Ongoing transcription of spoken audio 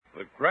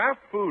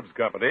Kraft Foods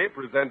Company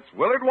presents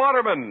Willard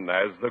Waterman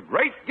as the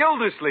Great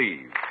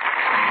Gildersleeve.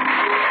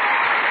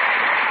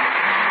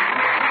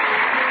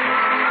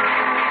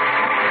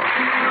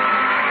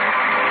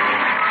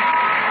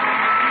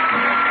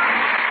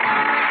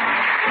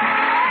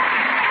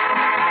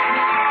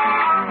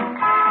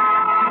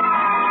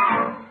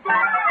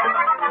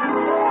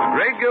 The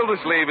Great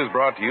Gildersleeve is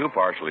brought to you,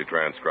 partially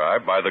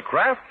transcribed, by the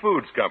Kraft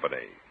Foods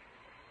Company.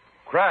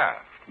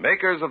 Kraft,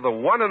 makers of the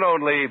one and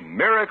only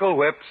Miracle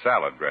Whip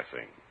salad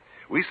dressing.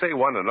 We say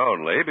one and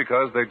only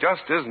because there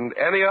just isn't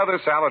any other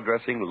salad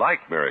dressing like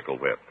Miracle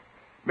Whip.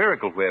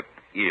 Miracle Whip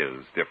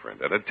is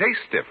different, and it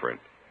tastes different.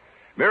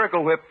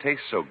 Miracle Whip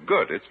tastes so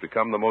good, it's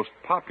become the most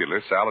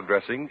popular salad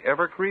dressing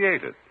ever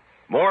created.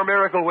 More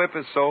Miracle Whip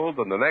is sold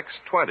than the next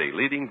 20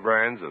 leading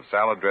brands of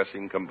salad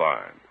dressing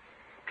combined.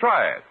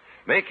 Try it.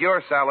 Make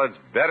your salads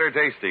better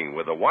tasting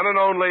with the one and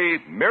only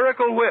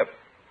Miracle Whip.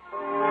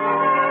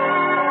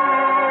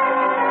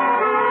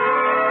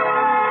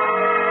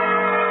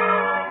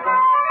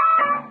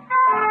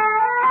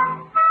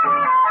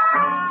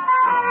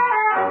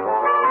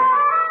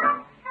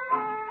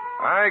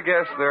 I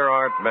guess there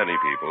aren't many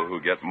people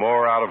who get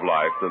more out of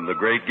life than the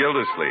Great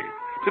Gildersleeve.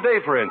 Today,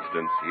 for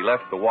instance, he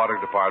left the water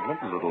department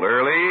a little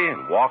early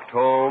and walked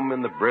home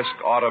in the brisk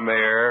autumn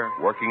air,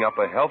 working up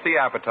a healthy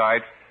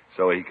appetite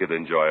so he could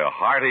enjoy a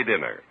hearty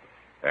dinner.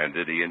 And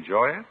did he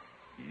enjoy it?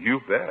 You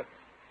bet.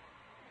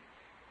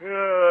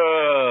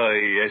 Oh,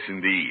 yes,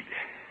 indeed.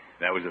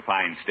 That was a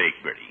fine steak,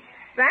 Bertie.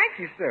 Thank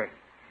you, sir.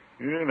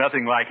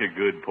 Nothing like a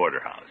good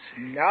porterhouse.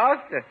 No,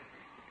 sir.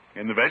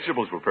 And the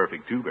vegetables were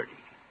perfect, too, Bertie.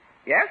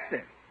 Yes,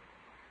 sir.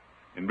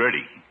 And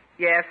Bertie,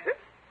 Yes, sir.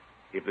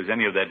 if there's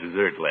any of that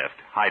dessert left,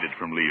 hide it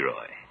from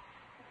Leroy.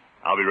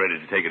 I'll be ready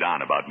to take it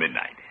on about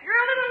midnight. You're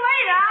a little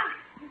late, Unc.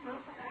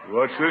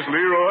 What's this,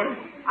 Leroy?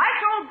 I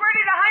told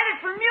Bertie to hide it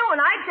from you,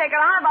 and I'd take it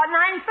on about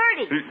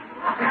 9:30.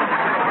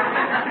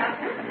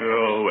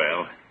 Oh,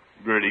 well.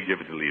 Bertie, give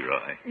it to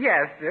Leroy.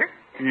 Yes, sir.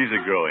 He's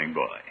a growing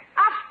boy.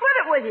 I'll split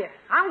it with you.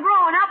 I'm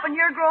growing up, and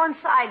you're growing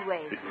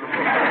sideways.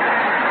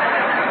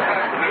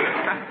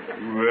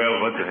 Well,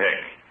 what the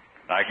heck?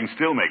 I can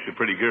still make the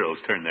pretty girls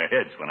turn their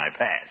heads when I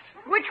pass.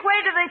 Which way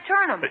do they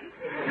turn them?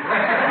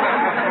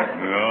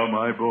 Oh,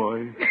 my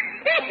boy.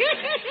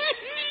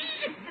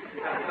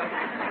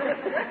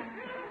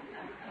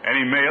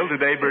 Any mail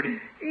today, Bertie?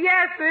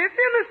 Yes, sir. It's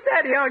in the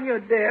study on your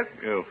desk.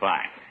 Oh,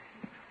 fine.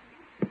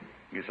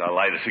 Guess I'll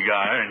light a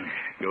cigar and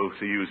go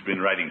see who's been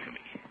writing to me.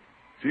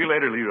 See you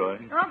later, Leroy.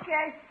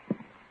 Okay.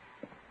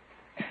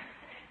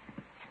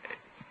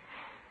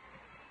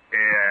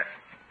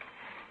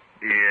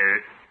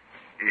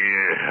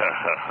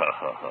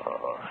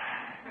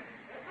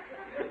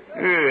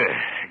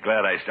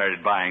 Glad I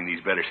started buying these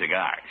better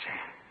cigars.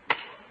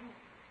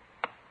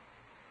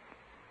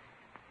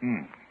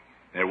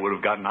 Never would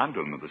have gotten onto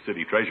them if the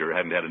city treasurer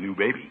hadn't had a new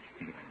baby.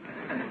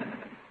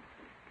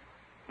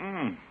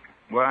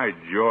 Why,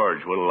 George,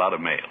 what a lot of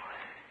mail.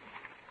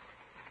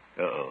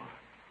 Uh-oh.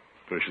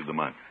 First of the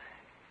month.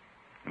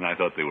 And I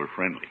thought they were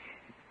friendly.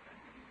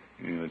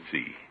 Let's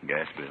see.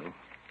 Gas bill,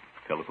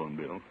 telephone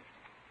bill,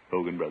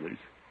 Hogan Brothers,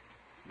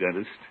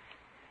 dentist,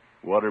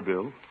 water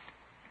bill.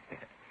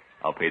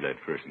 I'll pay that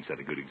first and set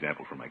a good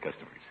example for my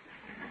customers.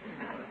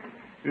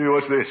 Hey,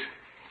 what's this?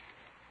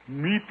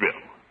 Meat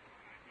bill.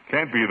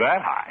 Can't be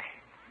that high.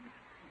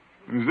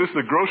 Is this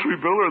the grocery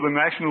bill or the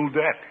national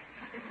debt?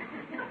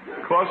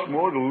 Costs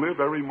more to live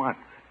every month.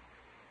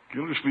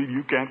 Gildersleeve,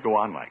 you can't go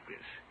on like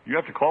this. You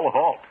have to call a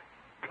halt.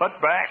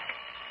 Cut back.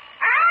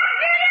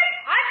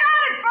 I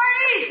got it,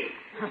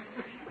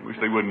 Bertie! Wish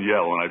they wouldn't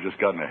yell when I've just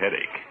gotten a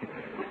headache.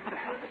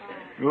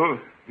 Oh,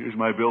 here's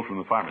my bill from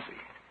the pharmacy.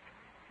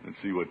 Let's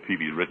see what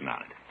Peavy's written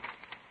on it.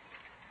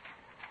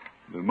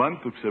 The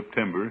month of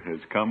September has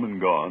come and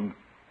gone.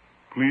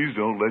 Please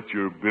don't let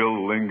your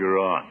bill linger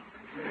on.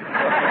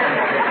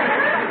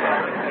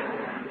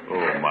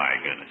 Oh, my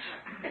goodness.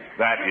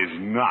 That is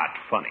not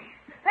funny.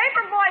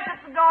 Paper boy's at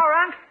the door,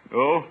 Unc.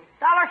 Oh?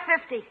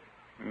 $1.50.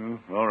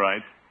 Oh, all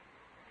right.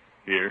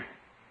 Here.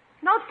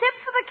 No tip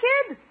for the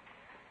kid?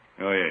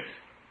 Oh, yes.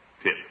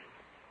 Tip.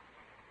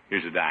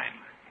 Here's a dime.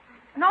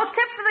 No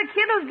tip for the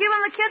kid who's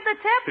giving the kid the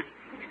tip?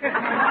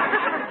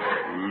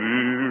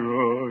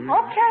 Leroy.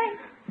 Okay.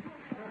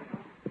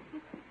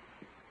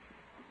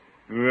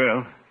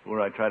 Well,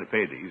 before I try to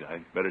pay these, I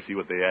better see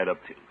what they add up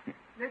to.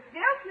 Miss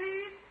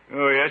Gildersleeve,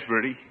 Oh, yes,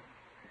 Bertie.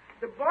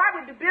 the boy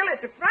with the bill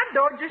at the front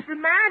door just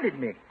reminded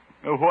me.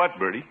 Oh, what,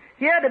 Bertie?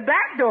 Here are the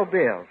back door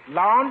bills.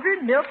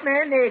 Laundry,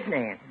 milkman,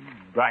 eggman.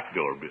 Back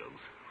door bills.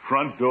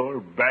 Front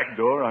door, back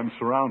door, I'm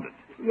surrounded.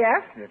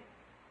 Yes, sir.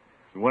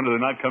 No wonder they're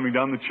not coming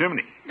down the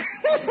chimney.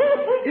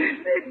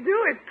 They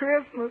do at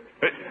Christmas.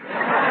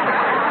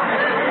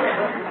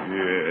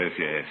 Yes,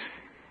 yes.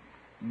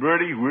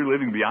 Bertie, we're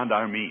living beyond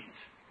our means.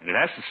 And it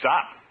has to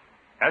stop.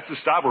 Has to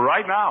stop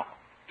right now.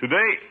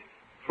 Today.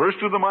 First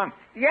of the month.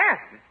 Yes,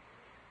 sir.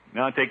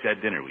 Now take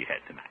that dinner we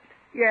had tonight.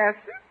 Yes,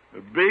 sir.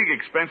 A big,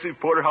 expensive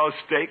porterhouse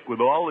steak with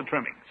all the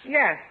trimmings.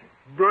 Yes, sir.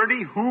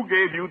 Bertie, who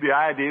gave you the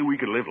idea we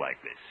could live like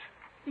this?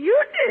 You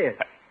did.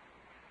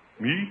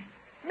 Me?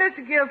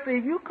 Mr.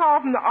 Gilsleeve, you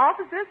called from the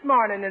office this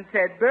morning and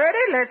said,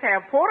 Bertie, let's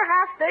have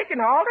porterhouse steak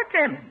and all the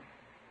trimmings.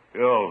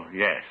 Oh,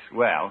 yes.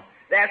 Well...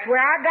 That's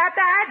where I got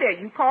the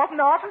idea. You called from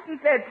the office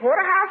and said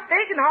porterhouse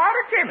steak and all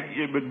the trimmings.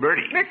 Yeah, but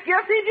Bertie... Miss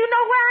Gilsleeve, you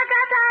know where I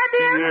got the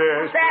idea?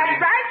 Yes, That's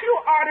Bertie. right. You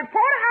ordered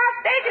porterhouse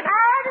steak and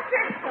all the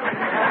trimmings.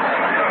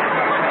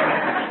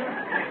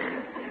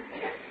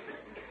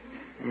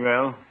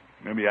 Well,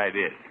 maybe I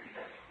did.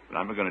 But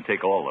I'm not going to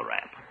take all the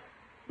rap.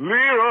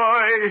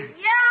 Leroy!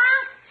 Yeah?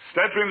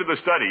 Step into the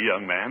study,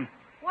 young man.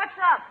 What's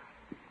up?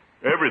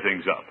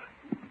 Everything's up.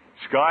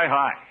 Sky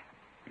high.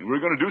 And we're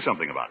going to do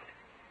something about it.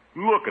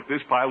 Look at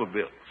this pile of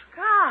bills.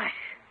 Gosh.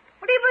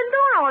 What have you been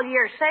doing all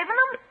year? Saving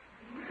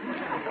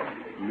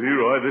them?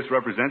 Leroy, this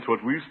represents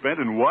what we've spent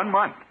in 1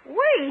 month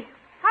We?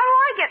 How do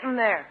I get in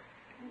there?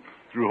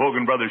 through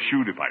Hogan Brothers'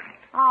 shoe department.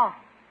 Oh.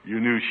 Your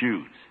new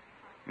shoes,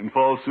 and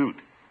fall suit,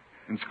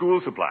 and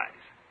school supplies.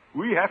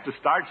 We have to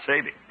start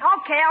saving.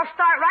 Okay, I'll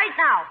start right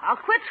now. I'll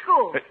quit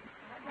school.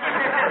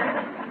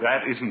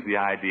 That isn't the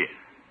idea.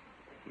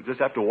 We just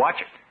have to watch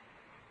it.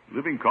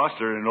 Living costs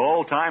are at an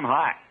all-time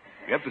high.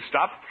 We have to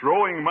stop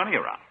throwing money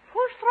around.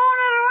 Who's throwing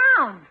it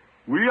around?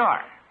 We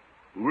are.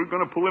 We're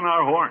going to pull in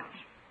our horns.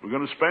 We're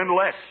going to spend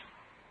less.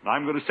 And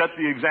I'm going to set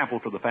the example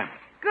for the family.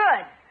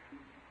 Good.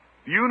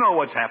 Do you know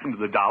what's happened to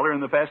the dollar in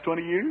the past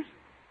 20 years?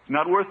 It's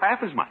not worth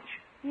half as much.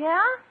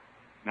 Yeah?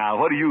 Now,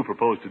 what do you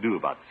propose to do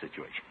about the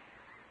situation?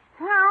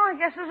 Well, I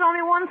guess there's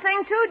only one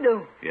thing to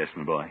do. Yes,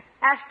 my boy.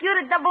 Ask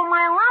you to double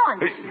my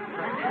allowance.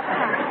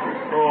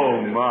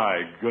 Oh,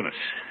 my goodness.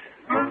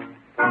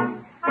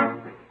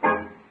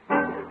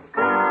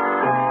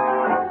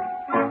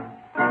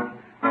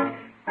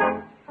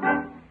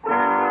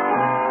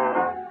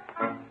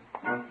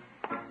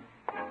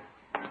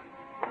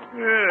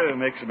 Yeah, it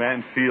makes a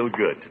man feel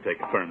good to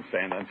take a firm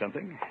stand on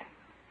something.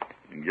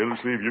 And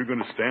Gildersleeve, you're going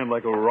to stand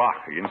like a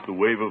rock against the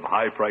wave of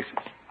high prices,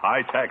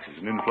 high taxes,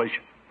 and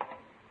inflation.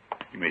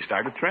 You may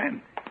start a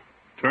trend.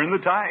 Turn the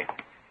tide.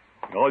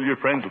 And all your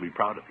friends will be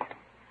proud of you.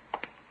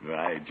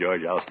 Why,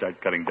 George, I'll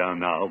start cutting down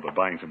now by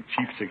buying some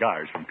cheap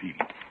cigars from Peavy.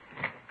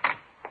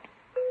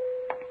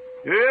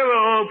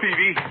 Hello,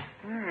 Peavy.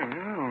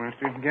 Hello,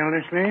 Mr.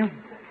 Gildersleeve.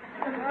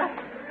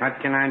 What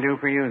can I do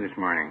for you this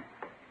morning?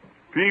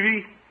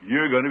 Peavy,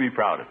 you're going to be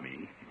proud of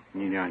me.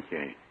 You don't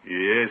say.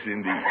 Yes,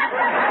 indeed.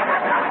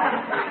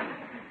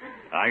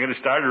 I'm going to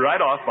start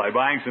right off by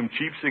buying some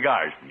cheap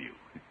cigars from you.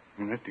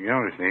 Mr.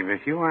 Gildersleeve,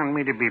 if you want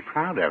me to be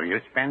proud of you,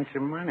 spend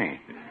some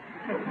money.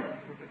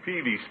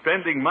 Peavy,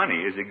 spending money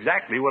is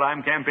exactly what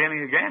I'm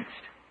campaigning against.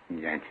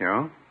 Is that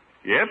so?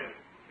 Yep.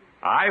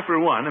 I, for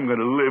one, am going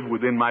to live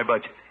within my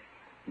budget.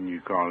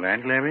 You call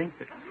that living?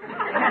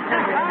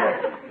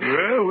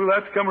 Well, we'll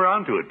have to come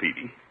around to it,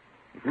 Peavy.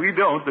 If we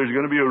don't, there's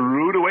going to be a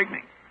rude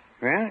awakening.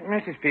 Well,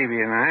 Mrs.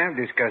 Peavy and I have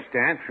discussed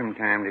that from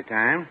time to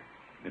time.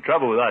 The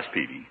trouble with us,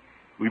 Peavy,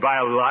 we buy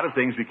a lot of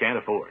things we can't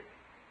afford.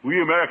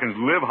 We Americans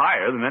live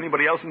higher than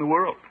anybody else in the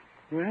world.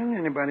 Well,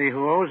 anybody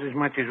who owes as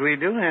much as we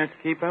do has to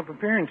keep up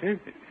appearances.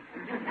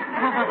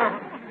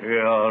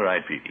 Yeah, all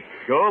right, Peavy.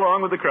 Go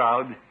along with the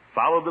crowd.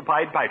 Follow the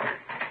Pied Piper.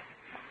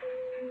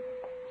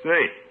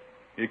 Say,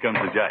 here comes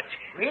the judge.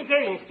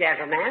 Greetings,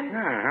 gentlemen.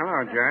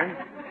 Hello, Judge.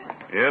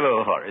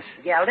 Hello, Horace.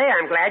 Gildy,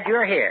 I'm glad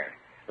you're here.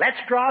 Let's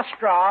draw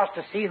straws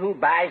to see who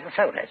buys the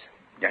sodas.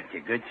 That's a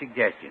good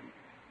suggestion.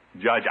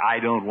 Judge, I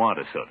don't want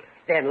a soda.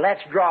 Then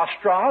let's draw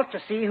straws to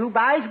see who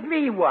buys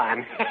me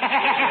one.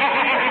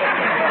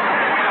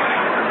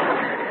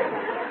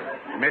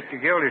 Mr.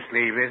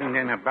 Gildersleeve isn't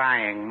in a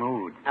buying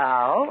mood.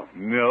 Oh?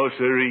 No,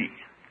 sirree.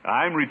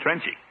 I'm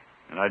retrenching,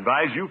 and I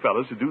advise you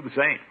fellas to do the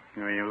same.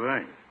 Oh, you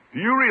would? Do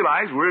you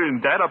realize we're in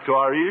debt up to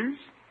our ears?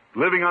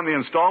 Living on the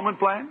installment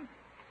plan?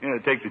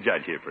 Take the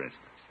judge here, for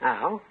instance.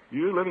 Oh?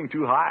 You're living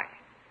too high.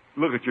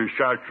 Look at your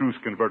chartreuse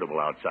convertible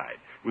outside,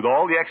 with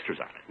all the extras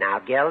on it. Now,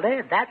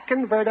 Gildy, that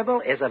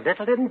convertible is a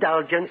little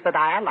indulgence that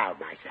I allowed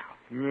myself.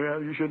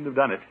 Well, you shouldn't have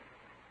done it.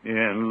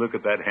 And look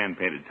at that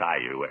hand-painted tie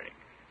you're wearing.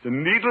 It's a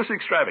needless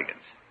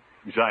extravagance.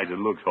 Besides, it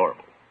looks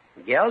horrible.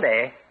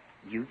 Gildy,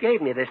 You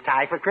gave me this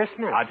tie for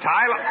Christmas. A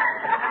tie?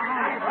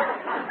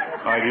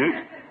 I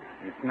did?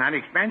 It's not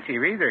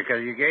expensive either,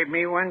 because you gave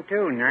me one,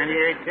 too,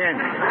 98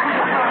 cents.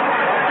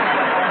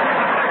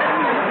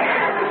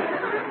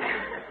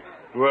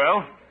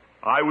 Well,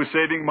 I was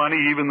saving money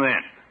even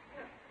then.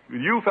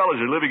 You fellas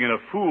are living in a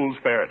fool's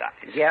paradise.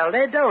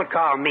 Gildy, don't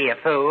call me a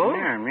fool.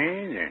 Yeah,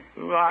 me either.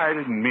 Well, I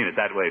didn't mean it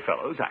that way,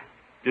 fellows. I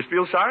just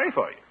feel sorry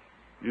for you.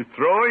 You're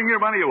throwing your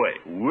money away,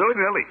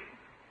 willy-nilly.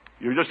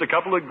 You're just a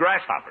couple of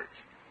grasshoppers,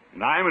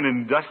 and I'm an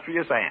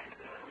industrious ant.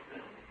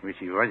 Wish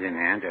he was an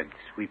ant. I'd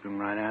sweep him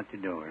right out the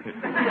door.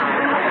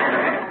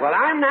 Well,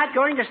 I'm not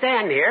going to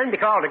stand here and be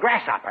called a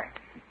grasshopper.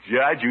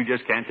 Judge, you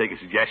just can't take a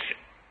suggestion.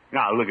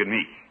 Now, look at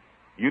me.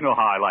 You know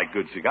how I like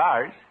good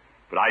cigars,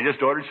 but I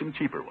just ordered some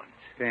cheaper ones.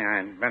 Say,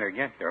 I'd better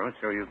get those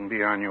so you can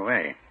be on your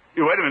way.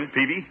 Hey, wait a minute,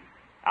 Peavy.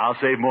 I'll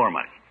save more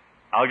money.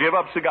 I'll give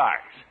up cigars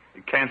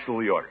and cancel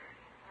the order.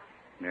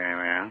 Very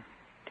well.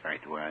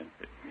 Tight wad.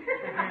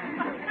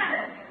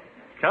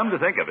 Come to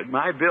think of it,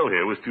 my bill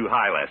here was too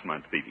high last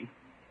month, Peavy.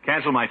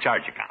 Cancel my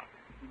charge account.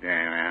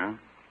 Yeah, well,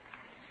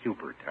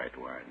 super tight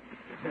one.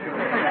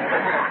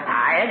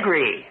 I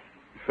agree.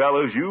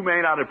 Fellows, you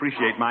may not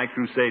appreciate my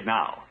crusade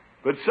now,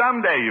 but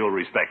someday you'll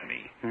respect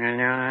me. Well,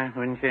 no, I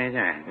wouldn't say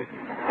that.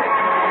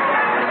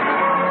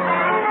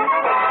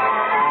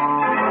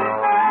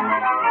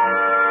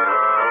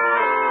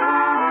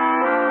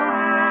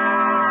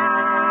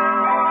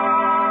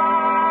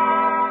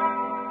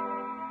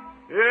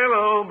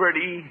 Hello,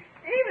 Bertie.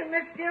 Evening,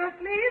 Miss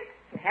Gildersleeve.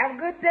 Have a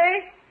good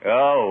day.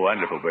 Oh,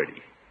 wonderful,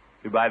 Bertie.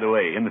 By the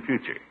way, in the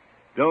future,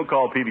 don't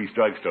call Peavy's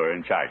drugstore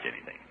and charge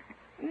anything.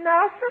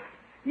 No, sir.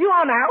 You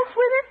on the house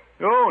with him?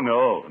 Oh,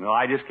 no,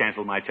 I just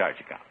canceled my charge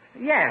account.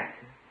 Yes.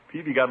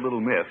 Peavy got a little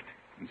miffed,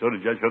 and so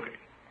did Judge Hooker.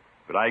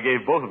 But I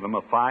gave both of them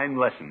a fine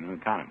lesson in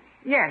economy.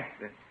 Yes,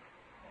 sir.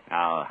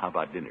 Now, how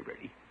about dinner,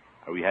 Bertie?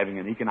 Are we having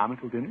an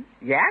economical dinner?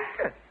 Yes,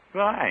 sir.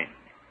 Fine.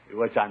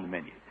 What's on the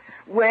menu?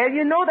 Well,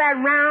 you know that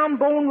round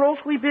bone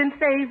roast we've been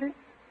saving?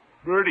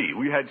 Bertie,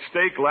 we had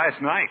steak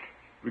last night.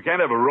 We can't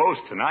have a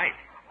roast tonight.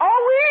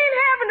 Oh, we ain't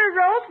having a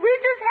roast.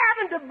 We're just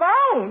having the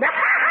bone.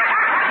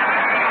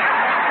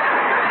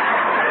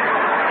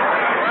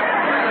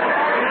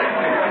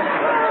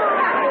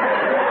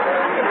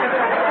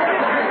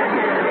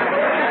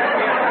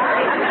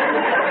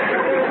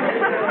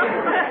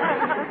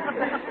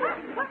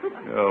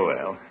 Oh,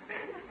 well.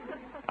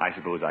 I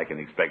suppose I can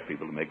expect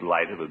people to make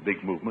light of a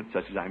big movement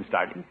such as I'm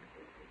starting.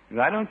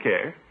 And I don't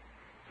care,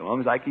 so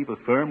long as I keep a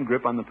firm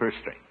grip on the purse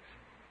strings.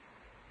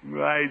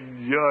 By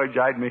George,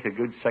 I'd make a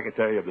good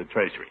Secretary of the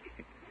Treasury.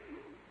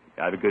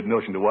 I have a good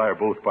notion to wire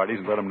both parties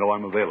and let them know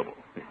I'm available.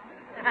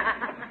 Hi,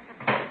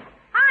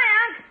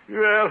 Unc.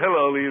 Well,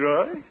 hello,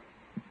 Leroy.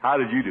 How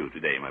did you do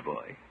today, my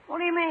boy? What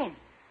do you mean?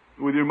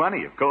 With your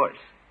money, of course.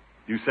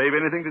 Did you save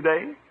anything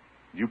today?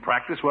 Did you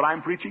practice what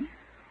I'm preaching?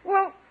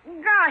 Well,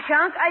 gosh,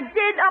 Unc, I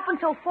did up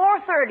until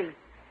 4:30.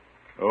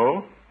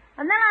 Oh?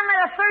 And then I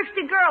met a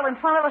thirsty girl in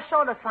front of a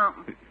soda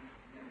fountain.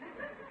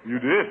 You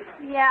did?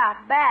 Yeah,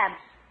 Babs.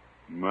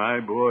 My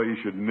boy, you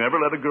should never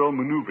let a girl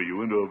maneuver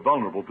you into a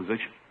vulnerable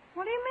position.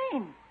 What do you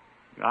mean?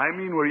 I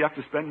mean where you have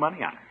to spend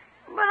money on her.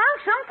 But,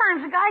 Unc,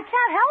 sometimes a guy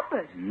can't help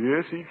it.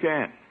 Yes, he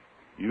can.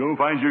 You don't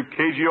find your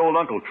cagey old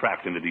uncle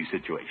trapped into these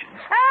situations.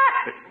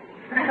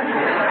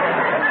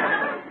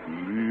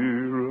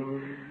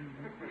 Leroy.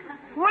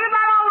 What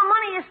about all the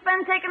money you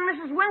spend taking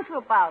Mrs.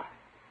 Winthrop out?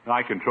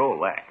 I control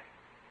that.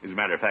 As a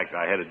matter of fact,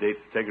 I had a date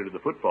to take her to the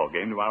football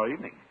game tomorrow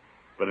evening.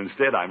 But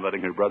instead, I'm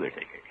letting her brother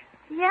take her.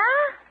 Yeah?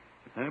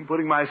 I'm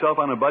putting myself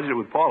on a budget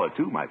with Paula,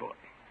 too, my boy.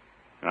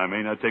 I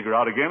may not take her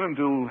out again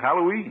until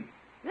Halloween.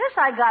 This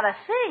I gotta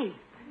see.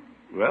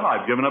 Well,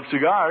 I've given up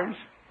cigars.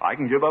 I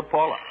can give up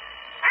Paula.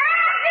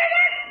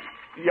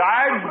 Yeah,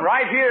 I'm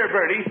right here,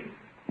 Bertie.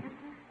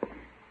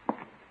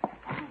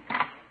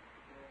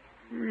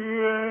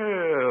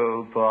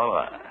 Well,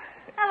 Paula.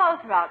 Hello,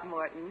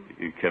 Throckmorton.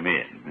 You come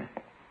in.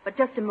 But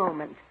just a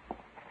moment.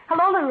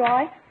 Hello,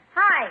 Leroy.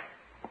 Hi.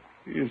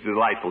 It's a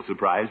delightful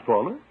surprise,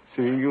 Paula,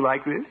 seeing you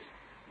like this.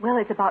 Well,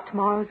 it's about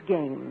tomorrow's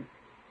game.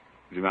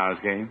 Tomorrow's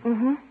game?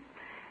 Mm-hmm.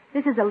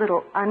 This is a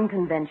little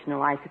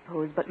unconventional, I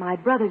suppose, but my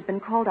brother's been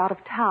called out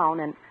of town,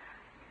 and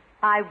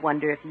I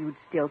wonder if you'd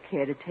still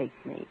care to take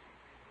me.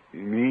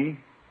 Me?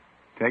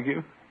 Take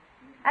you?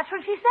 That's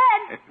what she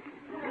said.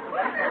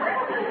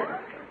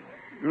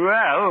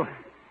 Well,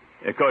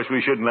 of course,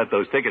 we shouldn't let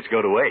those tickets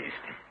go to waste.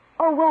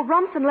 Oh, well,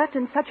 Rumson left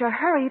in such a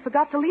hurry he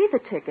forgot to leave the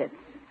tickets.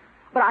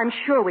 But I'm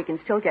sure we can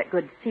still get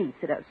good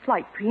seats at a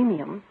slight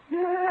premium.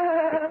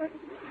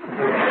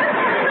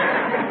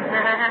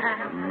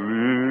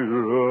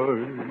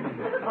 Leroy.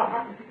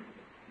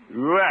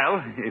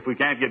 Well, if we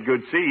can't get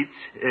good seats,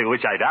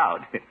 which I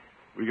doubt,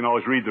 we can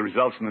always read the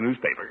results in the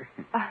newspaper.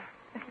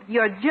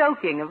 You're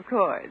joking, of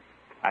course.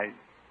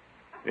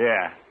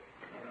 Yeah,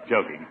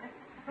 joking.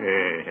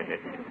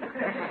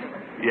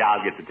 Yeah,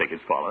 I'll get the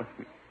tickets, Paula.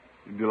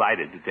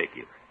 Delighted to take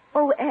you.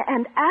 Oh,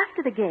 and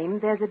after the game,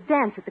 there's a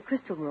dance at the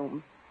Crystal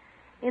Room.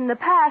 In the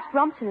past,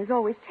 Rumson has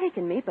always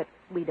taken me, but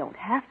we don't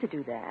have to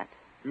do that.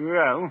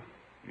 Well,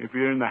 if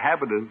you're in the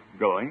habit of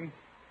going,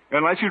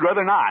 unless you'd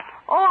rather not.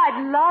 Oh,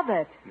 I'd love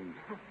it.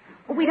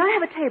 We don't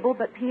have a table,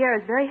 but Pierre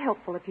is very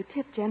helpful if you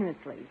tip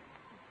generously.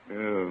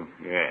 Oh,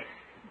 yes.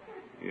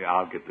 Yeah,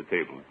 I'll get the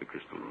table at the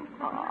Crystal Room.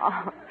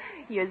 Oh,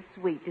 you're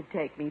sweet to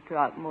take me,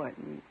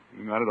 Throckmorton.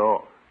 Not at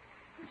all.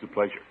 It's a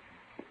pleasure.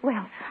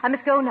 Well, I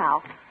must go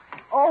now.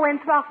 Oh, and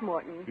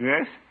Throckmorton.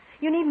 Yes?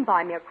 You needn't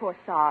buy me a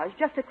corsage.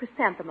 Just a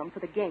chrysanthemum for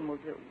the game will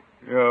do.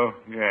 Oh,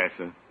 yes.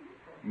 A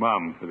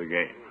mum for the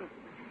game.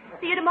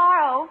 See you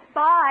tomorrow.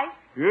 Bye.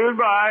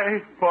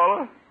 Goodbye,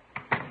 Paula.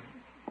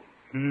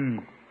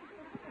 Thanks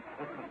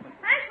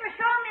for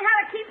showing me how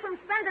to keep from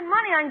spending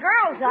money on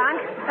girls,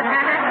 Unc.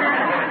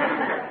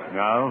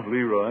 Now,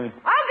 Leroy.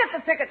 I'll get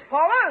the tickets,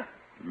 Paula.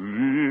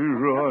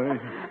 Leroy.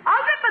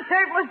 I'll get the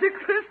table at the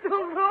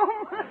Crystal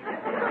Room.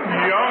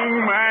 Young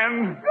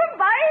man.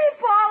 Goodbye,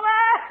 Paula.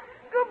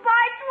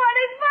 Goodbye,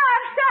 $20.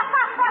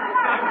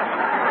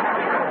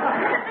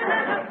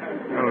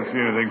 I don't see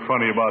anything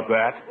funny about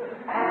that.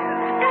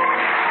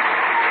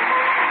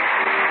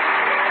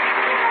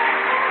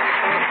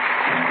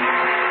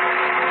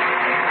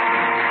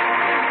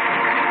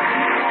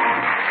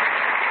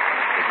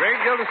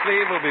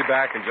 Gildersleeve will be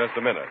back in just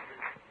a minute.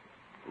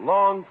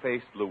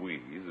 Long-faced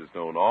Louise is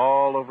known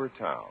all over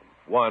town.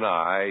 One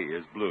eye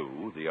is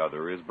blue, the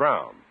other is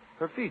brown.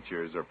 Her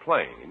features are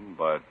plain,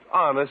 but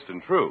honest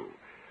and true.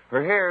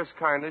 Her hair's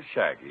kind of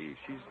shaggy.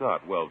 She's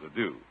not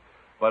well-to-do.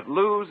 But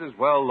Lou's as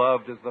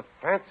well-loved as the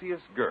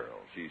fanciest girl.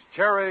 She's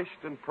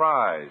cherished and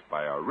prized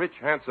by our rich,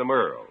 handsome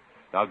Earl.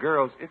 Now,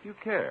 girls, if you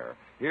care,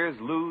 here's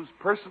Lou's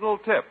personal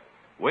tip.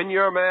 Win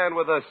your man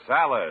with a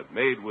salad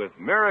made with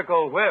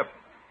Miracle Whip.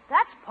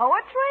 That's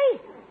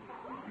poetry.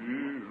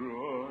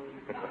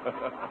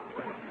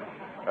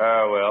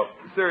 Well,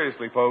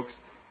 seriously, folks,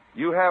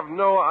 you have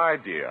no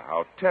idea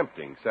how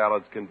tempting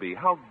salads can be,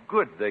 how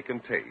good they can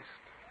taste,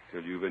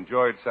 till you've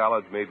enjoyed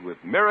salads made with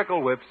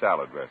Miracle Whip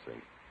salad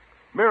dressing.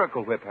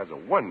 Miracle Whip has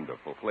a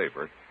wonderful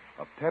flavor,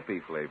 a peppy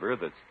flavor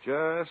that's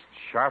just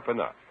sharp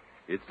enough.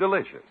 It's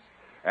delicious,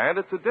 and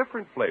it's a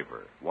different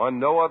flavor, one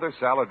no other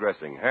salad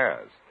dressing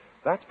has.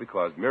 That's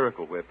because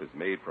Miracle Whip is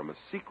made from a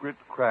secret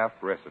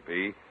Kraft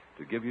recipe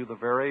to give you the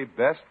very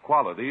best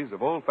qualities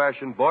of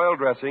old-fashioned boiled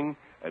dressing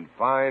and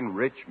fine,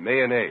 rich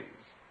mayonnaise.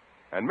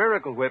 And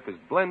Miracle Whip is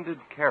blended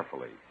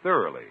carefully,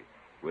 thoroughly,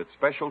 with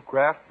special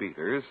Kraft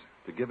beaters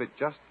to give it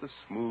just the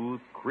smooth,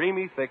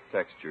 creamy, thick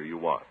texture you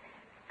want.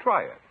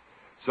 Try it.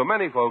 So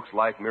many folks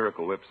like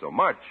Miracle Whip so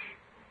much,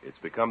 it's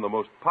become the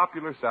most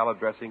popular salad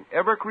dressing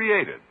ever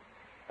created.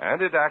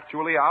 And it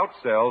actually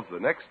outsells the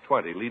next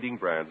 20 leading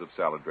brands of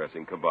salad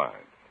dressing combined.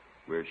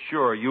 We're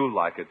sure you'll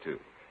like it, too.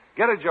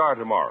 Get a jar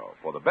tomorrow.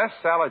 For the best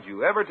salad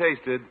you ever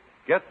tasted,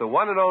 get the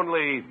one and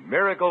only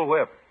Miracle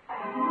Whip.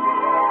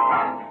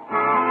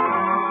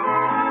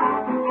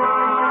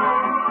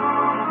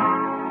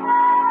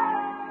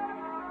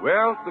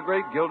 Well, the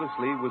great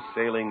Gildersleeve was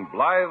sailing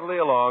blithely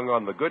along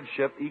on the good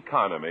ship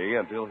Economy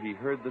until he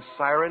heard the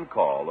siren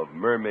call of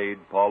Mermaid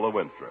Paula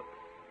Winthrop.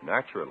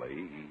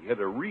 Naturally, he hit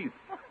a reef.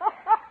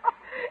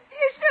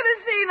 You should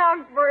have seen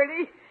Unc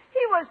Bertie.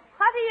 He was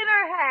putty in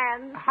her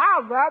hand. How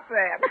about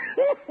that?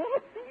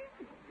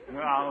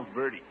 Now,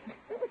 Bertie,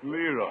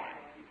 Leroy,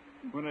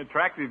 when an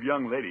attractive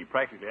young lady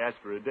practically asks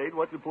for a date,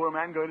 what's a poor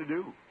man going to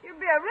do? You'd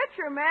be a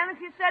richer man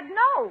if you said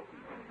no.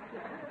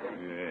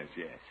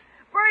 Yes.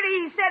 Bertie,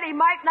 he said he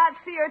might not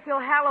see her till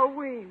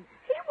Halloween.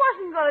 He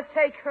wasn't going to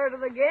take her to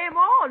the game.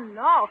 Oh,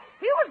 no.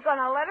 He was going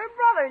to let her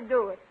brother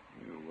do it.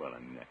 What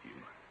a nephew.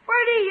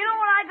 Bertie, you know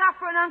what I got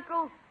for an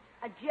uncle?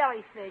 A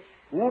jellyfish.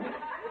 Whoop.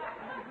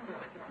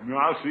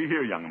 Now, see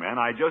here, young man,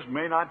 I just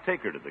may not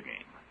take her to the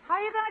game. How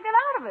are you going to get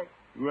out of it?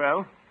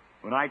 Well,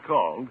 when I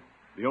called,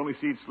 the only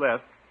seats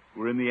left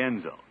were in the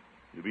end zone.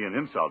 It'd be an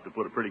insult to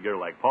put a pretty girl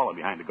like Paula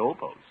behind the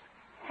goalpost.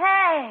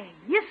 Hey,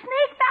 you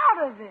sneaked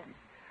out of it.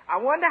 I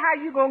wonder how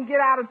you're going to get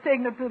out of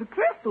taking her to the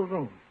crystal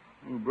room.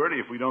 Well, Bertie,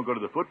 if we don't go to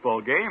the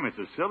football game, it's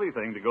a silly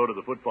thing to go to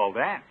the football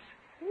dance.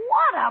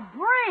 What a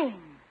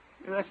brain.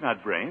 That's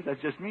not brains,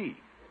 that's just me.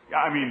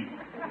 I mean,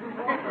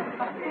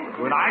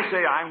 when I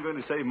say I'm going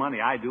to save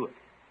money, I do it.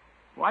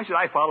 Why should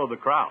I follow the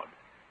crowd?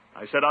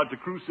 I set out to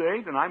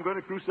crusade, and I'm going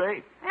to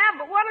crusade. Yeah,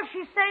 but what does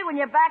she say when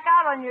you back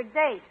out on your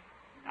date?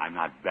 I'm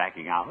not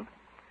backing out.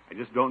 I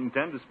just don't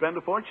intend to spend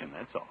a fortune,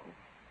 that's all.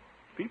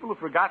 People have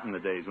forgotten the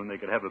days when they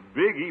could have a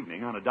big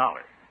evening on $1.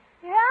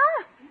 Yeah?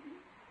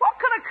 What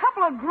could a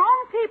couple of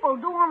grown people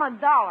do on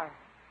 $1?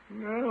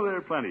 Well, there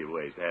are plenty of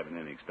ways to have an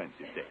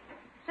inexpensive date.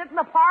 Sit in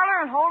the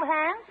parlor and hold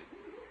hands?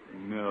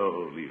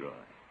 No,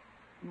 Leroy.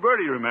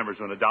 Bertie remembers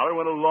when $1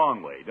 went a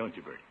long way, don't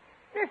you, Bertie?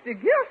 Mr.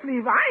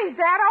 Gilsleeve, I ain't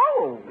that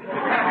old.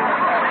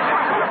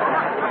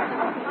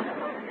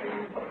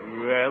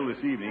 Well,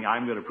 this evening,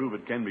 I'm going to prove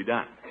it can be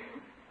done.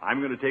 I'm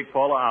going to take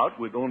Paula out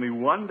with only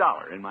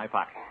 $1 in my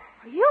pocket.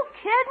 Are you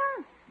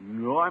kidding?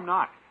 No, I'm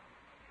not.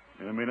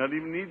 And I may not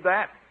even need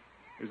that.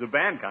 There's a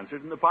band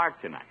concert in the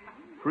park tonight.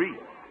 Free.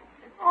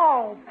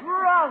 Oh,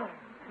 brother.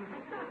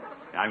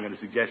 I'm going to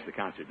suggest the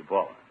concert to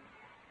Paula.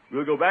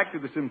 We'll go back to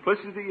the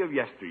simplicity of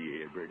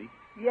yesteryear, Bertie.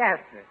 Yes,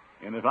 sir.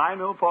 And if I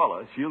know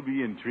Paula, she'll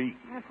be intrigued.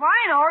 If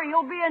I know her,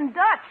 you'll be in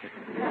Dutch.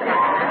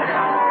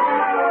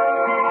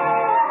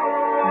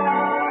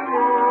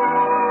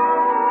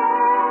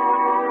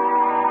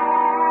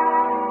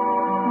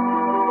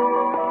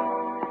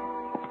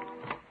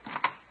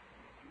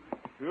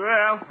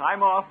 Well,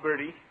 I'm off,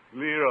 Bertie.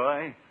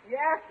 Leroy.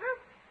 Yes, sir.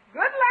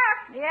 Good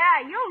luck.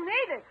 Yeah, you'll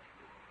need it.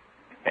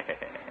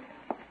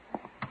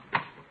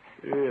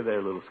 Yeah, they're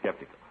a little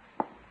skeptical,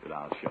 but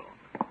I'll show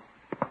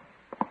them.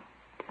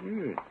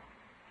 Yeah.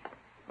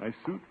 My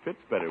suit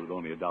fits better with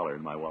only $1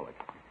 in my wallet.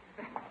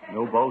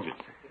 No bulges.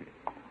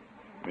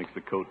 Makes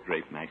the coat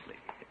drape nicely.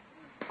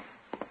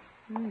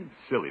 It's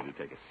silly to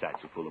take a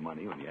satchel full of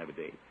money when you have a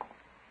date.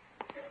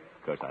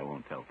 Of course, I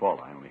won't tell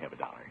Paula I only have $1.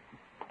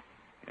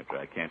 After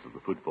I cancel the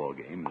football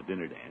game and the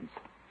dinner dance,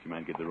 she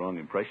might get the wrong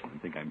impression and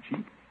think I'm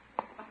cheap.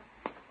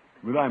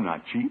 But I'm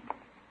not cheap.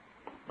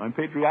 I'm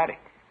patriotic.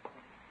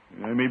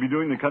 And I may be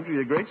doing the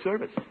country a great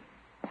service,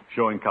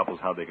 showing couples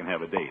how they can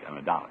have a date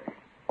on $1.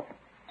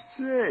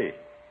 Say,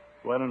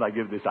 why don't I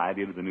give this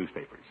idea to the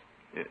newspapers,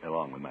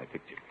 along with my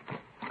picture?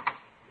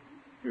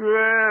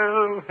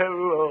 Well,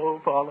 hello,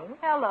 Paula.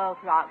 Hello,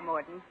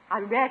 Throckmorton.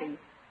 I'm ready.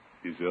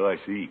 So I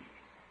see.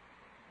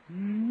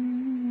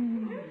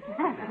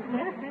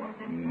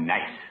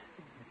 Nice.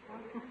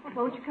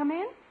 Won't you come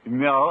in?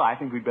 No, I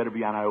think we'd better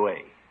be on our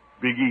way.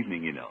 Big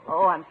evening, you know.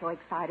 Oh, I'm so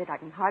excited. I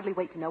can hardly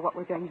wait to know what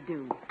we're going to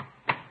do.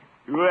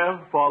 Well,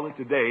 Paula,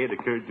 today it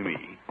occurred to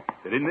me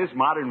that in this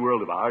modern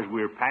world of ours,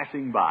 we're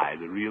passing by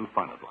the real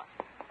fun of life.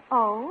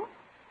 Oh?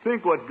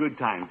 Think what good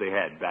times they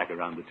had back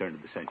around the turn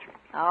of the century.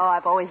 Oh,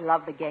 I've always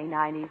loved the gay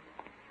 90s. It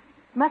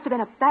must have been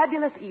a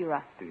fabulous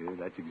era. Yeah,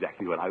 that's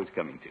exactly what I was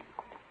coming to.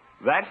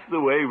 That's the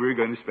way we're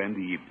going to spend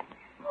the evening.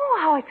 Oh,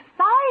 how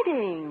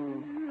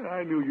exciting.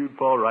 I knew you'd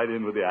fall right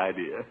in with the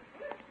idea.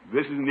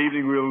 This is an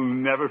evening we'll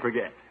never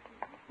forget.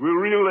 We'll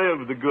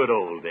relive the good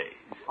old days.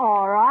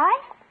 All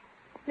right.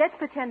 Let's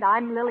pretend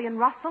I'm Lillian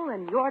Russell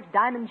and you're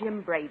Diamond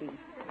Jim Brady.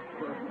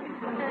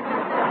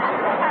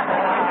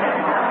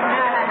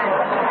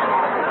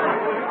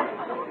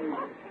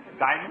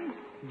 Diamond?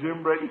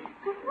 Jim Brady?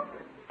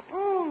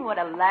 What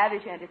a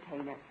lavish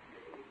entertainer.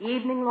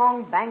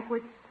 Evening-long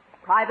banquets,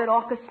 private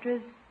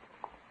orchestras.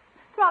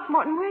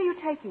 Throckmorton, where are you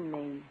taking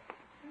me?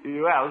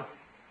 Well,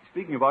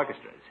 speaking of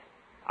orchestras,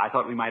 I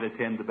thought we might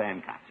attend the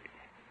band concert.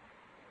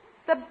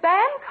 The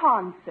band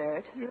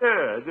concert?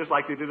 Yeah, just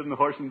like they did in the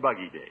horse and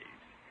buggy days.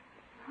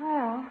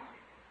 Well,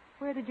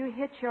 where did you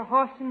hitch your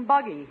horse and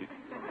buggy?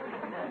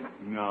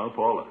 No,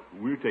 Paula,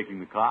 we're taking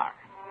the car.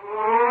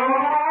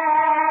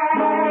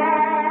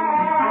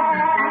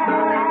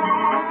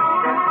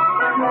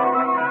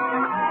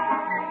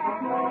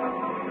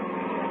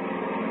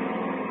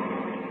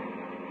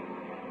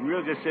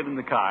 We'll just sit in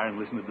the car and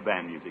listen to the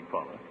band music,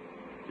 Paula.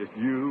 Just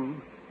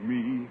you,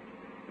 me,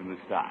 and the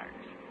stars.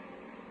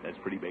 That's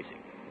pretty basic.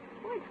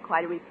 Well, it's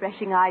quite a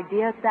refreshing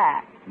idea at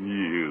that.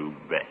 You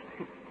bet.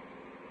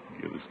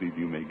 Go to sleep,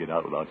 you may get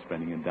out without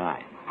spending a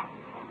dime.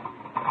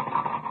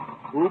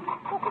 Oop.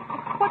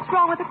 What's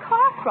wrong with the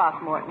car,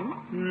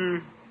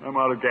 Throckmorton? I'm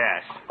out of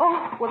gas.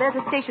 Oh, well, there's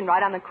a station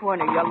right on the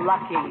corner. You're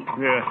lucky.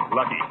 Yeah,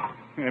 lucky.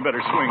 I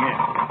better swing in.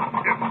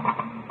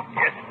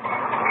 Yes.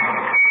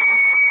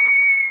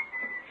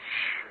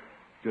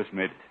 Just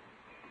made it.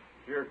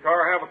 Your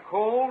car have a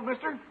cold,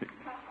 mister?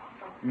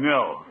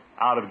 No,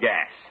 out of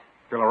gas.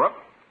 Fill her up?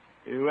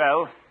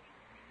 Well,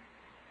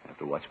 I have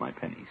to watch my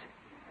pennies.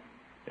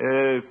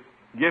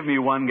 Give me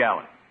 1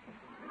 gallon.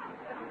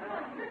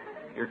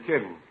 You're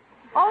kidding.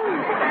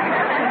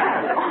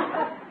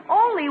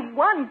 Only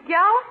 1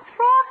 gallon,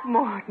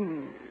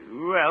 Throckmorton.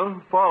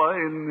 Well, Paula,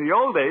 in the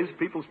old days,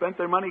 people spent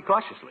their money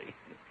cautiously.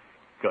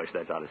 Of course,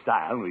 that's out of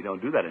style, and we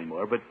don't do that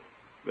anymore, but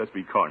let's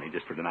be corny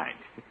just for tonight.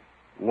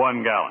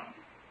 1 gallon.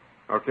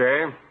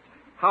 Okay.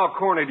 How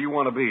corny do you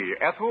want to be,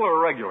 Ethel or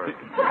regular?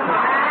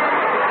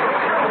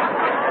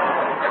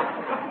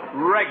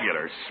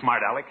 Regular,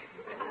 smart aleck.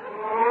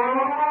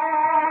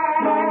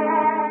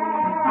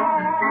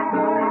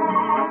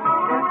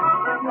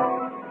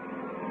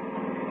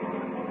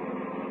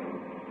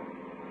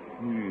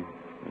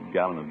 A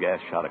gallon of gas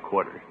shot a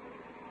quarter.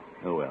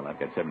 Oh, well, I've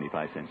got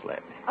 75 cents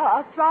left.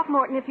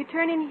 Throckmorton, if you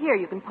turn in here,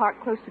 you can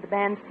park close to the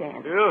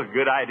bandstand. Oh,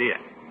 good idea.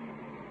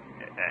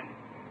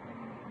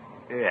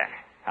 Yeah,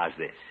 how's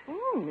this?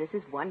 This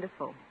is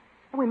wonderful.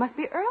 Oh, we must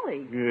be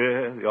early.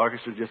 Yeah, the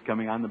orchestra's just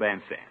coming on the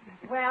bandstand.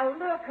 Well,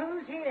 look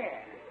who's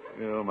here.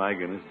 Oh, my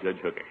goodness, Judge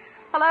Hooker.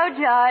 Hello,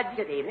 Judge.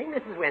 Good evening,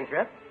 Mrs.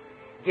 Winthrop.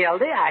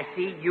 Gildy, I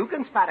see you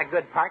can spot a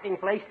good parking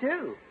place,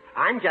 too.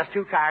 I'm just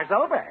 2 cars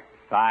over.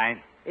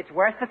 Fine. It's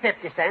worth the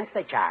 50 cents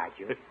they charge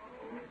you.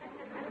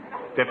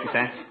 50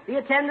 cents? The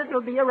attendant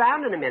will be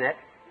around in a minute.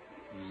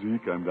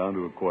 Zeke, I'm down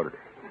to a quarter.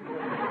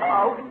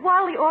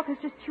 While the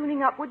orchestra's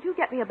tuning up, would you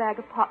get me a bag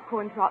of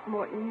popcorn,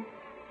 Throckmorton?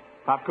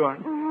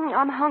 Popcorn?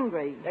 I'm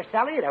hungry. They're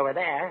selling it over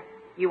there.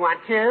 You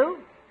want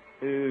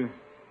 2?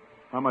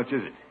 How much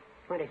is it?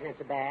 20 cents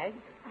a bag.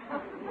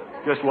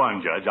 Just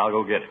 1, Judge. I'll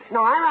go get it.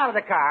 No, I'm out of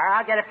the car.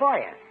 I'll get it for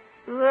you.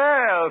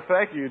 Well,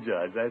 thank you,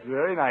 Judge. That's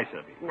very nice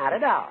of you. Not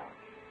at all.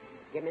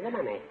 Give me the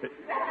money.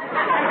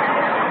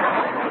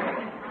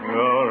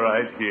 All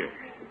right, here.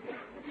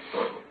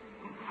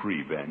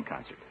 Free band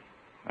concert.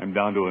 I'm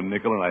down to a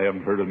nickel and I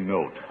haven't heard a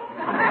note.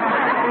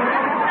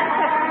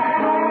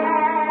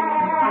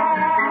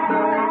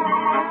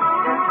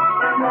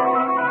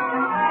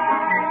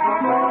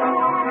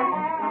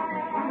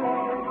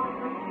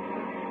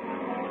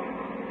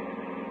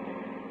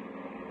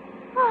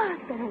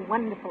 It's been a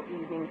wonderful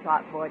evening,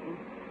 Throckmorton.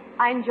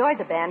 I enjoyed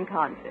the band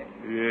concert.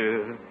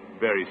 Yeah,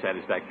 very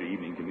satisfactory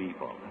evening to me,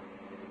 Paula.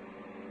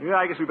 Yeah,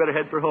 I guess we better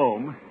head for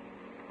home.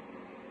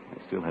 I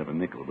still have a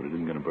nickel, but it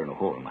isn't going to burn a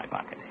hole in my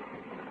pocket.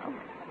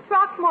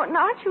 Throckmorton,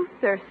 aren't you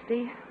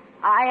thirsty?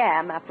 I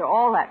am, after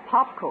all that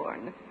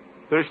popcorn.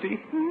 Thirsty?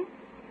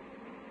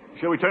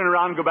 Shall we turn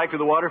around and go back to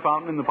the water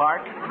fountain in the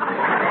park?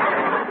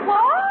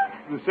 What?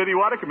 The city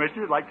water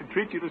commissioner would like to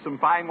treat you to some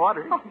fine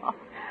water.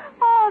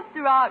 Oh,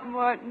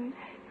 Throckmorton.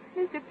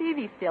 Mr.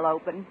 Peavy's still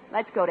open.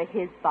 Let's go to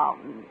his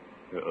fountain.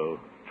 Uh-oh,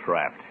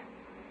 trapped.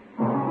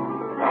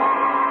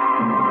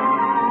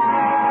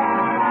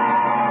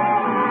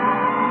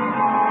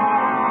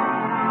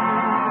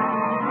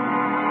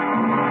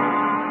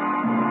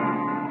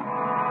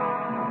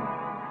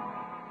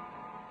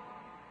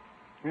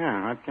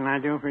 I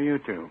do for you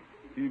two?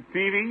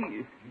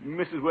 Peavy,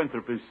 Mrs.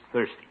 Winthrop is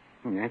thirsty.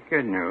 That's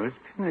good news.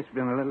 It's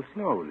been a little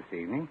slow this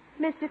evening.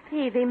 Mr.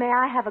 Peavy, may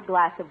I have a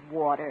glass of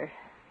water?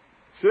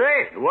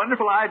 Say,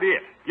 wonderful idea.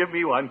 Give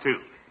me one, too.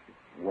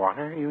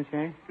 Water, you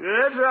say?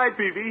 That's right,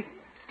 Peavy.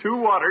 2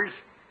 waters.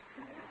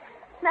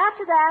 And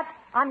after that,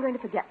 I'm going to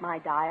forget my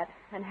diet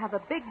and have a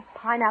big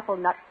pineapple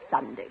nut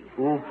sundae.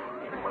 Ooh.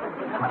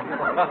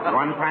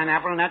 1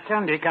 pineapple nut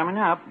sundae coming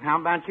up. How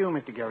about you,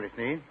 Mr.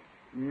 Gildersleeve?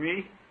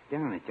 Me?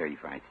 Only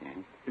 35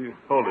 cents.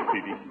 Hold it,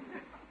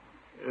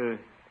 Peavy.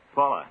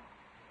 Paula,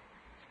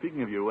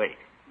 speaking of your weight,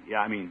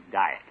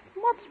 diet.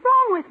 What's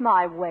wrong with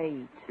my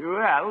weight?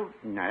 Well,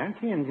 I don't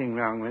see anything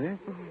wrong with it.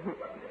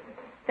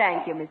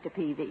 Thank you, Mr.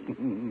 Peavy.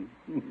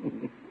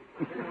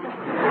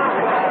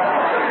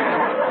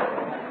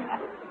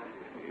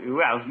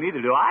 well,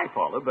 neither do I,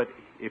 Paula, but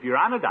if you're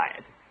on a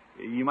diet,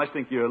 you must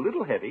think you're a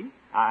little heavy.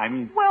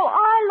 Well,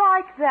 I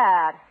like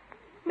that.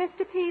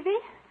 Mr. Peavy,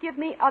 give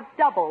me a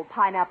double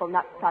pineapple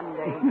nut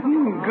sundae.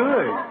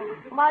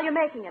 Good. While you're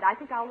making it, I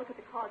think I'll look at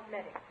the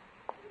cosmetics.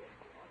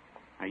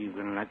 Are you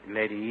going to let the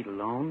lady eat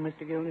alone,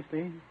 Mr.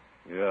 Gildersleeve?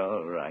 Yeah,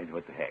 all right.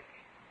 What the heck?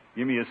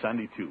 Give me a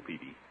sundae, too,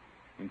 Peavy,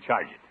 and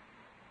charge it.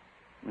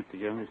 Mr.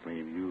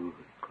 Gildersleeve, you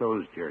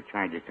closed your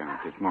charge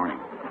account this morning.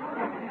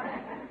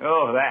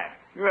 Oh, that.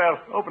 Well,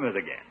 open it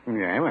again.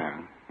 Yeah,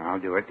 well, I'll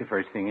do it the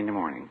first thing in the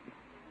morning.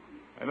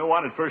 I don't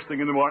want it first thing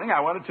in the morning. I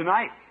want it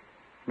tonight.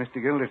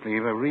 Mr.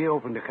 Gildersleeve, a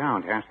reopened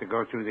account has to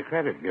go through the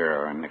credit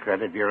bureau, and the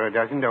credit bureau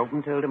doesn't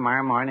open till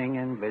tomorrow morning,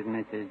 and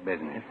business is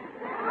business.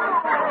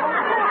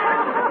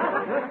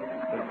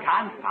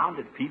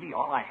 Confounded, Peavy,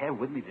 all I have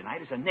with me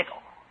tonight is a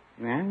nickel.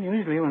 Well,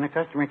 usually when a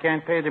customer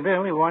can't pay the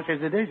bill, he washes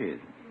the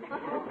dishes.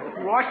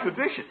 You wash the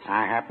dishes?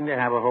 I happen to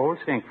have a whole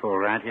sink full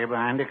right here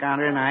behind the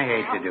counter, and I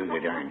hate to do the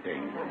darn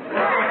thing.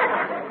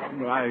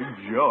 My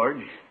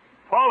George.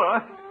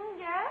 Paula?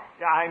 Yes?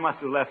 I must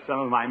have left some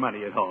of my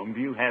money at home. Do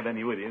you have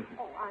any with you?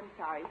 Oh, I'm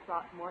sorry,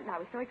 Throckmorton. I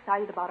was so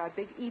excited about our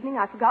big evening,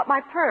 I forgot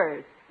my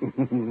purse.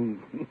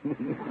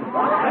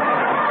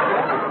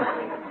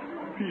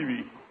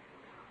 Peavy,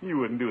 you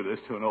wouldn't do this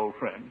to an old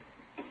friend.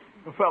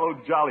 A fellow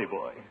jolly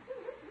boy.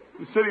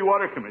 The city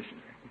water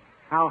commissioner.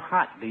 How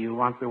hot do you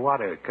want the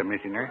water,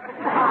 Commissioner?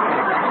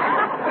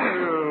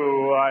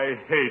 Oh, I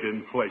hate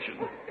inflation.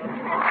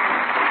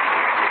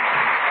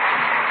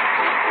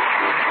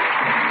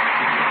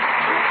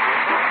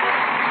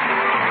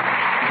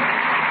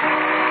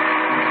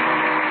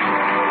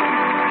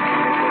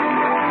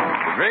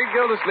 The Great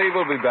Gildersleeve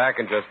will be back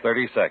in just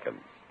 30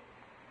 seconds.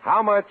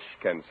 How much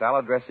can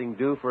salad dressing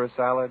do for a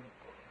salad?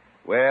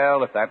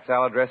 Well, if that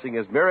salad dressing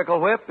is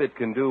Miracle Whip, it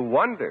can do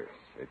wonders.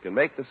 It can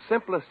make the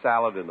simplest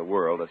salad in the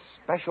world a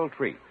special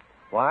treat.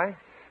 Why?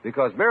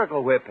 Because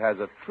Miracle Whip has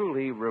a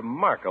truly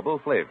remarkable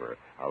flavor,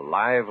 a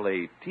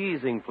lively,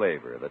 teasing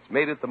flavor that's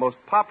made it the most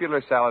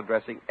popular salad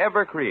dressing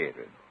ever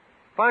created.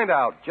 Find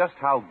out just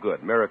how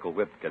good Miracle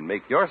Whip can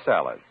make your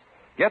salads.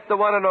 Get the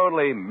one and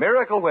only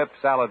Miracle Whip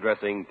salad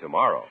dressing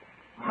tomorrow.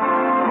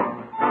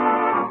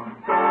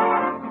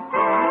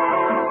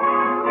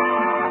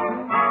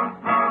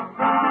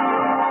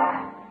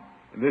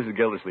 This is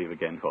Gildersleeve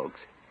again, folks.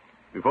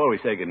 Before we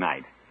say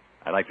goodnight,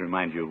 I'd like to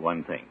remind you of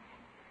one thing.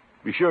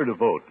 Be sure to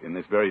vote in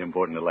this very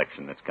important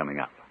election that's coming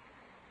up.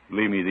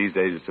 Believe me, these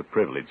days it's a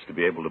privilege to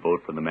be able to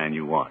vote for the man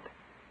you want.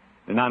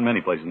 There are not many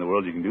places in the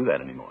world you can do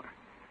that anymore.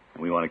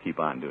 And we want to keep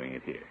on doing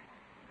it here.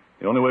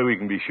 The only way we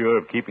can be sure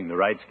of keeping the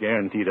rights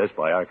guaranteed us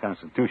by our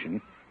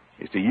Constitution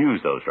is to use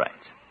those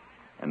rights.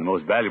 And the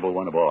most valuable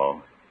one of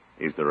all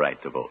is the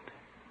right to vote.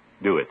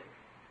 Do it,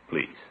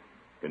 please.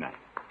 Good night.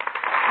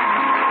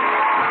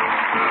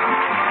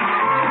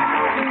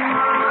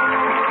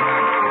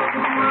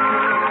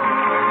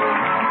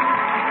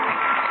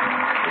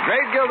 The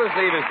Great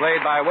Gildersleeve is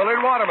played by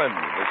Willard Waterman.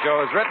 The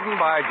show is written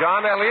by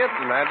John Elliott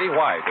and Andy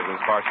White. It is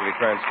partially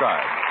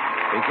transcribed.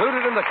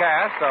 Included in the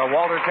cast are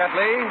Walter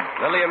Tetley,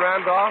 Lillian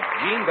Randolph,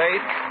 Gene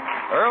Bates,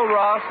 Earl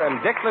Ross,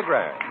 and Dick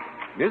LeGrand.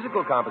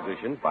 Musical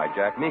compositions by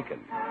Jack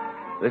Meakin.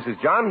 This is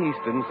John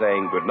Heaston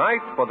saying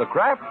goodnight for the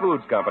Kraft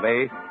Foods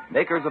Company,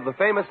 makers of the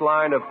famous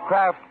line of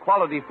Kraft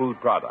quality food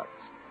products.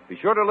 Be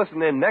sure to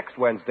listen in next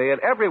Wednesday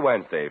and every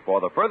Wednesday for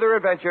the further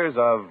adventures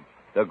of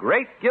the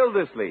Great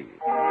Gildersleeve.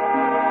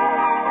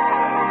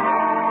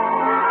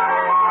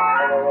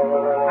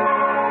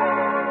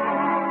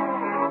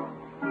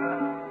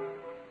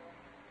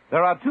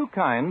 There are 2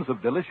 kinds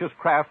of delicious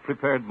Kraft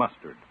prepared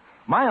mustard.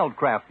 Mild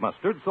Kraft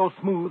mustard, so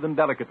smooth and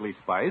delicately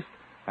spiced,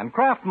 and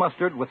Kraft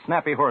mustard with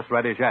snappy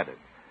horseradish added.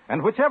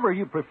 And whichever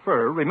you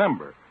prefer,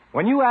 remember,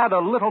 when you add a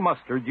little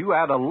mustard, you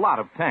add a lot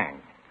of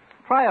tang.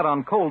 Try it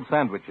on cold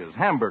sandwiches,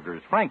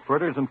 hamburgers,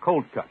 frankfurters, and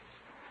cold cuts.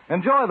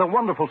 Enjoy the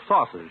wonderful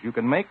sauces you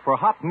can make for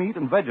hot meat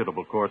and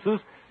vegetable courses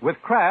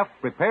with Kraft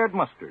prepared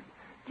mustard.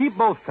 Keep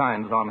both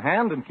kinds on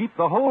hand and keep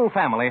the whole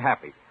family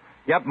happy.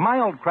 Get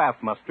mild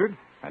Kraft mustard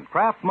and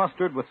Kraft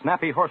mustard with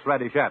snappy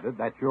horseradish added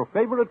at your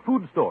favorite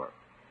food store.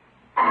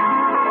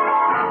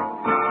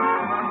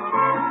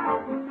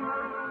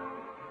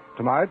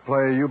 Tonight,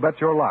 play You Bet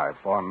Your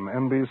Life on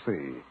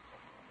NBC.